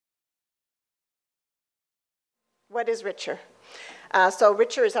What is RICHER? So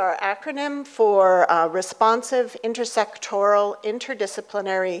RICHER is our acronym for Responsive, Intersectoral,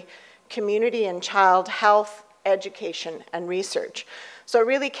 Interdisciplinary Community and Child Health, Education, and Research. So it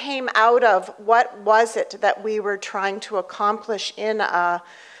really came out of what was it that we were trying to accomplish in a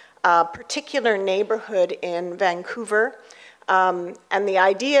particular neighborhood in Vancouver. And the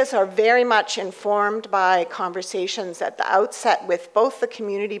ideas are very much informed by conversations at the outset with both the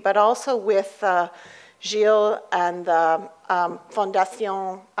community, but also with Gilles and the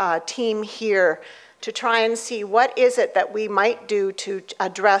Fondation team here to try and see what is it that we might do to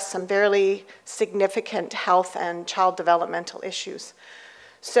address some very significant health and child developmental issues.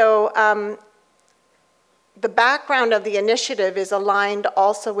 So the background of the initiative is aligned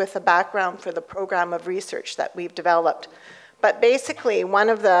also with the background for the program of research that we've developed. But basically, one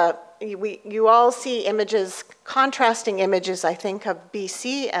of the, you all see images, contrasting images, I think, of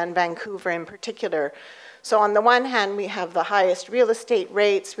BC and Vancouver in particular. So on the one hand, we have the highest real estate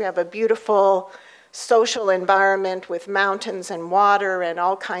rates, we have a beautiful social environment with mountains and water and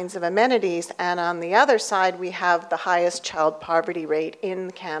all kinds of amenities, and on the other side, we have the highest child poverty rate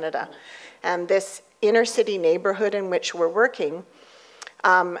in Canada. And this inner city neighborhood in which we're working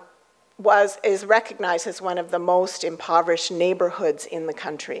is recognized as one of the most impoverished neighborhoods in the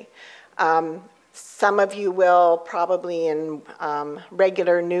country. Some of you will probably in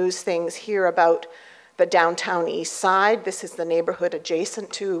regular news things hear about the downtown east side. This is the neighborhood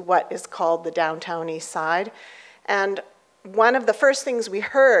adjacent to what is called the downtown east side. And one of the first things we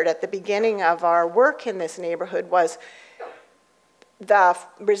heard at the beginning of our work in this neighborhood was the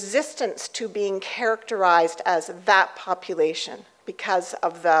resistance to being characterized as that population because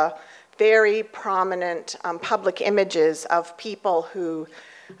of the very prominent public images of people who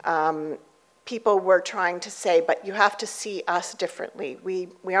people were trying to say, but you have to see us differently.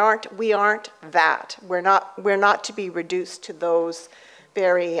 We aren't that. We're not to be reduced to those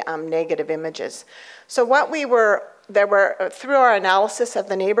very negative images. So what through our analysis of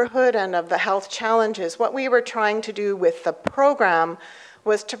the neighborhood and of the health challenges, what we were trying to do with the program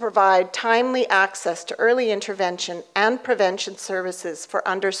was to provide timely access to early intervention and prevention services for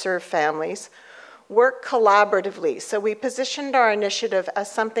underserved families, work collaboratively. So we positioned our initiative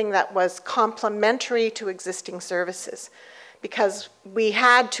as something that was complementary to existing services because we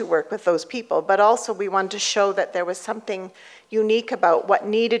had to work with those people, but also we wanted to show that there was something unique about what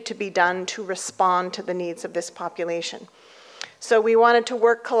needed to be done to respond to the needs of this population. So we wanted to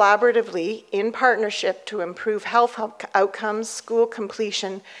work collaboratively in partnership to improve health outcomes, school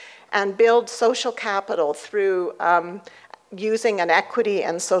completion, and build social capital through using an equity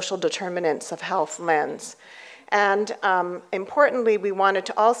and social determinants of health lens. And importantly, we wanted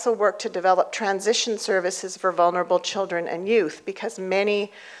to also work to develop transition services for vulnerable children and youth because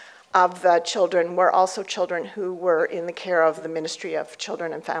many of the children were also children who were in the care of the Ministry of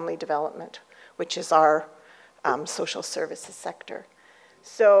Children and Family Development, which is our social services sector.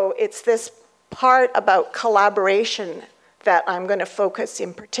 So it's this part about collaboration that I'm going to focus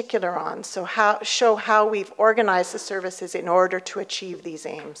in particular on, so show how we've organized the services in order to achieve these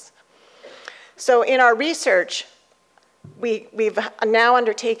aims. So in our research, we've now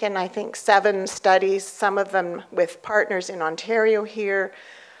undertaken, I think, 7 studies, some of them with partners in Ontario here.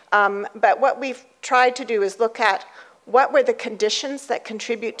 But what we've tried to do is look at what were the conditions that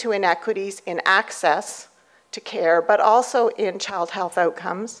contribute to inequities in access to care, but also in child health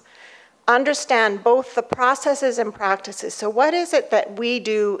outcomes. Understand both the processes and practices. So what is it that we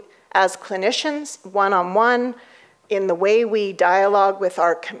do as clinicians, one-on-one, in the way we dialogue with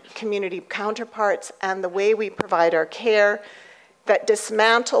our community counterparts and the way we provide our care that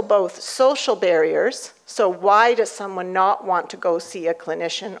dismantle both social barriers. So why does someone not want to go see a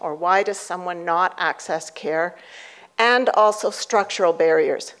clinician, or why does someone not access care? And also structural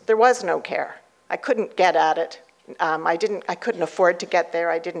barriers. There was no care. I couldn't get at it. I couldn't afford to get there.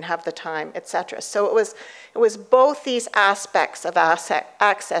 I didn't have the time, etc. So it was both these aspects of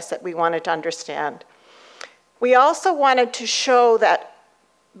access that we wanted to understand. We also wanted to show that,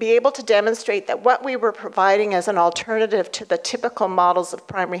 be able to demonstrate that what we were providing as an alternative to the typical models of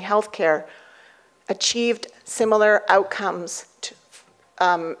primary health care achieved similar outcomes,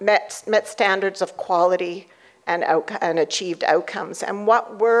 met standards of quality and achieved outcomes. And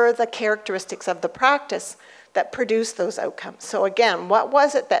what were the characteristics of the practice that produced those outcomes? So again, what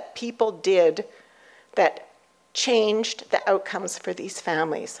was it that people did that changed the outcomes for these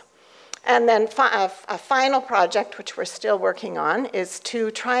families? And then a final project, which we're still working on, is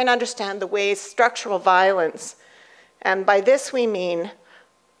to try and understand the ways structural violence, and by this we mean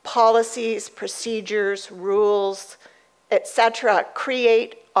policies, procedures, rules, etc.,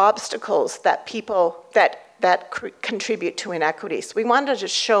 create obstacles that that contribute to inequities. We wanted to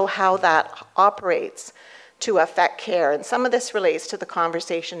show how that operates to affect care. And some of this relates to the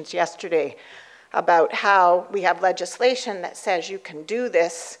conversations yesterday about how we have legislation that says you can do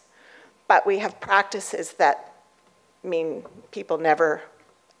this, but we have practices that mean people never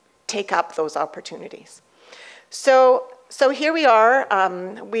take up those opportunities. So here we are.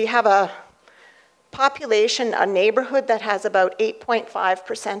 We have a population, a neighborhood that has about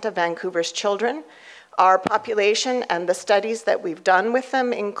 8.5% of Vancouver's children. Our population and the studies that we've done with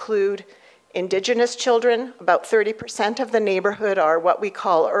them include Indigenous children. About 30% of the neighborhood are what we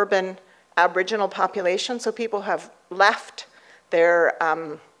call urban Aboriginal population, so people have left their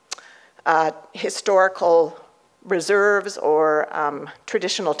historical reserves or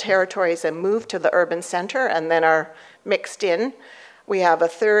traditional territories and moved to the urban center and then are mixed in. We have a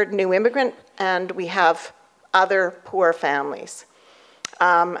third new immigrant, and we have other poor families.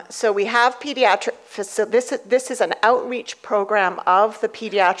 So we have pediatric facilities. This is an outreach program of the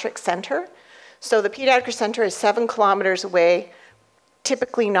pediatric center. So the pediatric center is 7 kilometers away,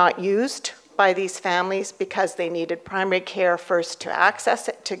 typically not used by these families because they needed primary care first to access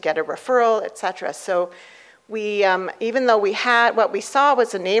it, to get a referral, et cetera. So we, even though we had, what we saw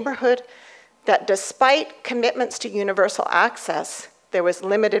was a neighborhood that despite commitments to universal access, there was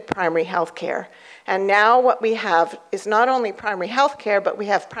limited primary health care. And now what we have is not only primary health care, but we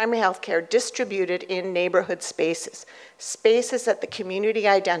have primary health care distributed in neighborhood spaces, spaces that the community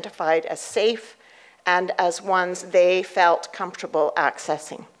identified as safe and as ones they felt comfortable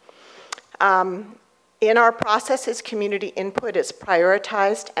accessing. In our processes, community input is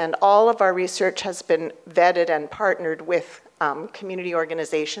prioritized, and all of our research has been vetted and partnered with community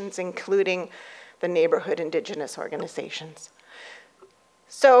organizations, including the neighborhood Indigenous organizations.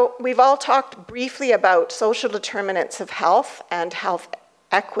 So we've all talked briefly about social determinants of health and health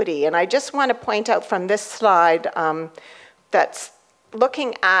equity, and I just want to point out from this slide that's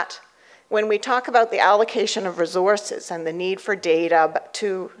looking at when we talk about the allocation of resources and the need for data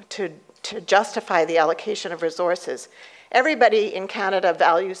to justify the allocation of resources. Everybody in Canada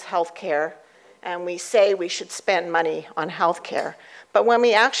values healthcare, and we say we should spend money on healthcare. But when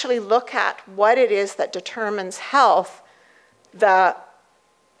we actually look at what it is that determines health, the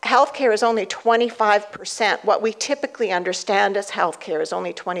healthcare is only 25%. What we typically understand as healthcare is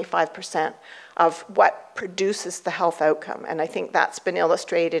only 25% of what produces the health outcome. And I think that's been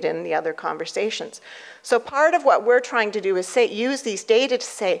illustrated in the other conversations. So part of what we're trying to do is use these data to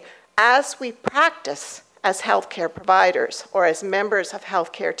say, as we practice as healthcare providers or as members of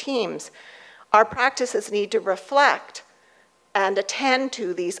healthcare teams, our practices need to reflect and attend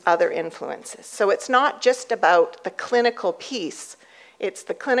to these other influences. So it's not just about the clinical piece, it's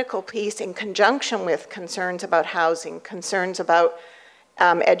the clinical piece in conjunction with concerns about housing, concerns about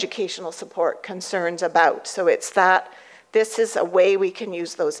educational support, concerns about. So it's that this is a way we can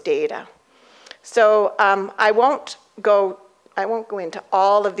use those data. So I won't go into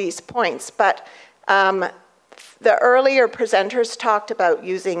all of these points, but the earlier presenters talked about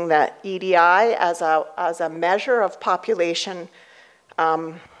using the EDI as a measure of population,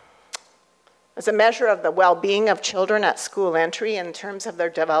 as a measure of the well-being of children at school entry in terms of their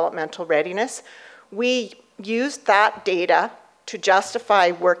developmental readiness. We used that data to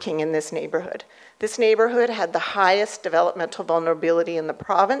justify working in this neighborhood. This neighborhood had the highest developmental vulnerability in the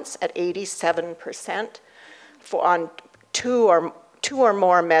province at 87% on two or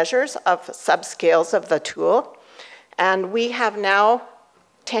more measures of subscales of the tool. And we have now,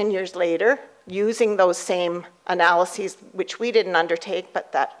 10 years later, using those same analyses, which we didn't undertake,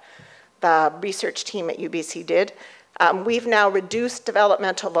 but that the research team at UBC did, we've now reduced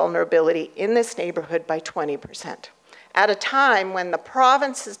developmental vulnerability in this neighborhood by 20%, at a time when the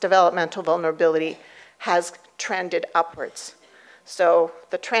province's developmental vulnerability has trended upwards. So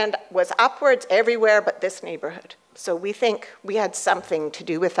the trend was upwards everywhere but this neighborhood. So we think we had something to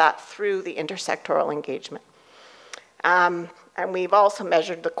do with that through the intersectoral engagement. And we've also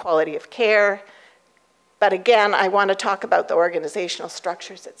measured the quality of care. But again, I want to talk about the organizational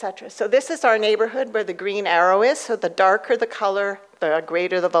structures, et cetera. So this is our neighborhood where the green arrow is. So the darker the color, the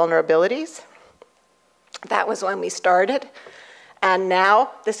greater the vulnerabilities. That was when we started. And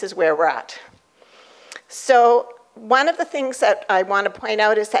now this is where we're at. So one of the things that I want to point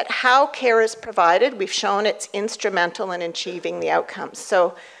out is that how care is provided, we've shown it's instrumental in achieving the outcomes.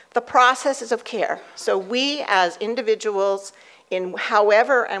 So the processes of care. So we as individuals, in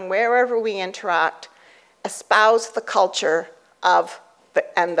however and wherever we interact, espouse the culture of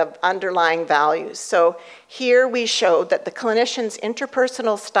and the underlying values. So here we showed that the clinician's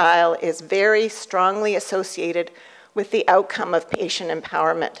interpersonal style is very strongly associated with the outcome of patient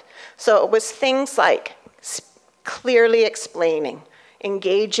empowerment. So it was things like clearly explaining,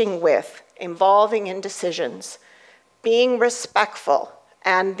 engaging with, involving in decisions, being respectful.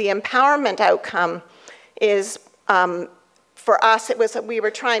 And the empowerment outcome is, for us, it was, we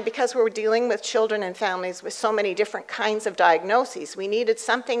were trying, because we were dealing with children and families with so many different kinds of diagnoses, we needed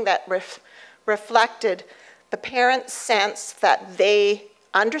something that reflected the parents' sense that they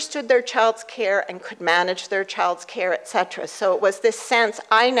understood their child's care and could manage their child's care, etc. So it was this sense,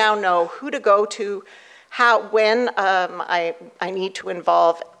 I now know who to go to, how, when I need to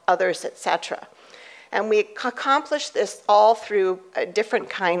involve others, etc. And we accomplished this all through different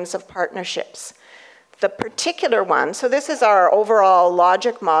kinds of partnerships. The particular one, so this is our overall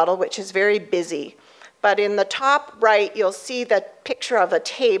logic model, which is very busy. But in the top right, you'll see the picture of a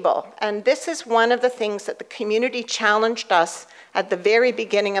table. And this is one of the things that the community challenged us at the very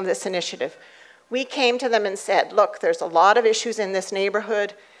beginning of this initiative. We came to them and said, look, there's a lot of issues in this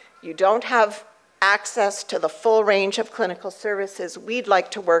neighborhood. You don't have access to the full range of clinical services. We'd like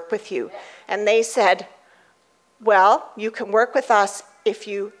to work with you. And they said, well, you can work with us if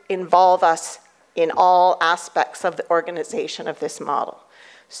you involve us in all aspects of the organization of this model.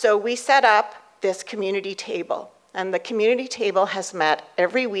 So we set up this community table, and the community table has met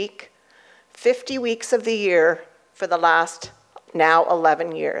every week, 50 weeks of the year for the last now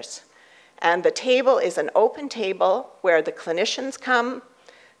 11 years. And the table is an open table where the clinicians come,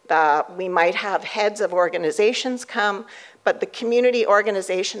 we might have heads of organizations come, but the community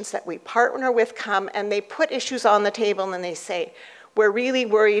organizations that we partner with come, and they put issues on the table and they say, we're really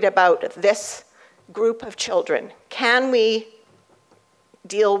worried about this group of children. Can we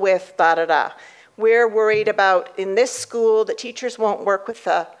deal with da-da-da? We're worried about, in this school, the teachers won't work with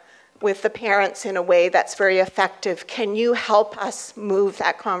the parents in a way that's very effective. Can you help us move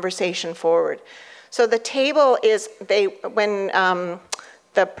that conversation forward? So the table is, when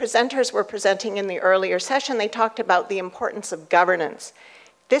the presenters were presenting in the earlier session, they talked about the importance of governance.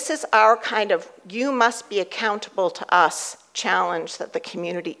 This is our kind of, you must be accountable to us challenge that the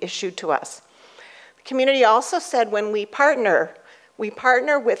community issued to us. The community also said when we partner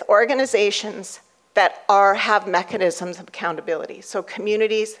with organizations that have mechanisms of accountability. So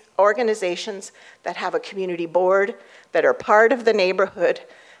communities, organizations that have a community board, that are part of the neighborhood,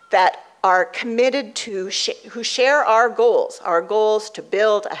 that are committed to, who share our goals to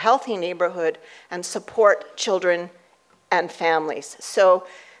build a healthy neighborhood and support children and families. So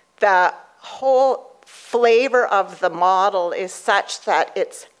the whole flavor of the model is such that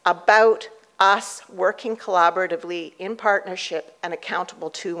it's about us working collaboratively in partnership and accountable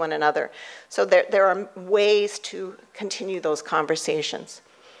to one another. So there are ways to continue those conversations.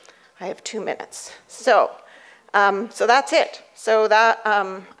 I have 2 minutes. So that's it. So that,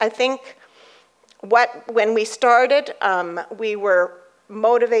 I think when we started, we were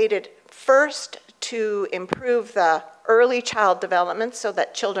motivated first to improve the early child development so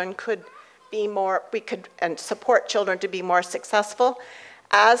that children could be more, and support children to be more successful.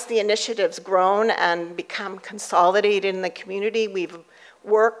 As the initiative's grown and become consolidated in the community, we've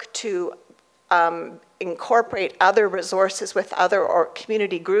worked to incorporate other resources with other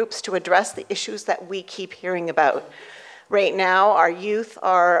community groups to address the issues that we keep hearing about. Right now, our youth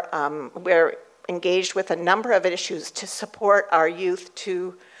are, we're engaged with a number of issues to support our youth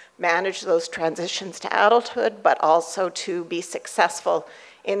to manage those transitions to adulthood, but also to be successful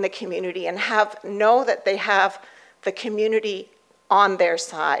in the community and know that they have the community on their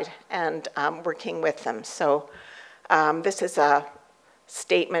side and working with them. So this is a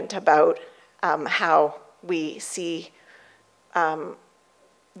statement about how we see the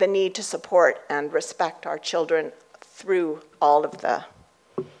need to support and respect our children through all of the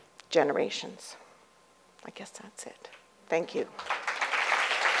generations. I guess that's it. Thank you.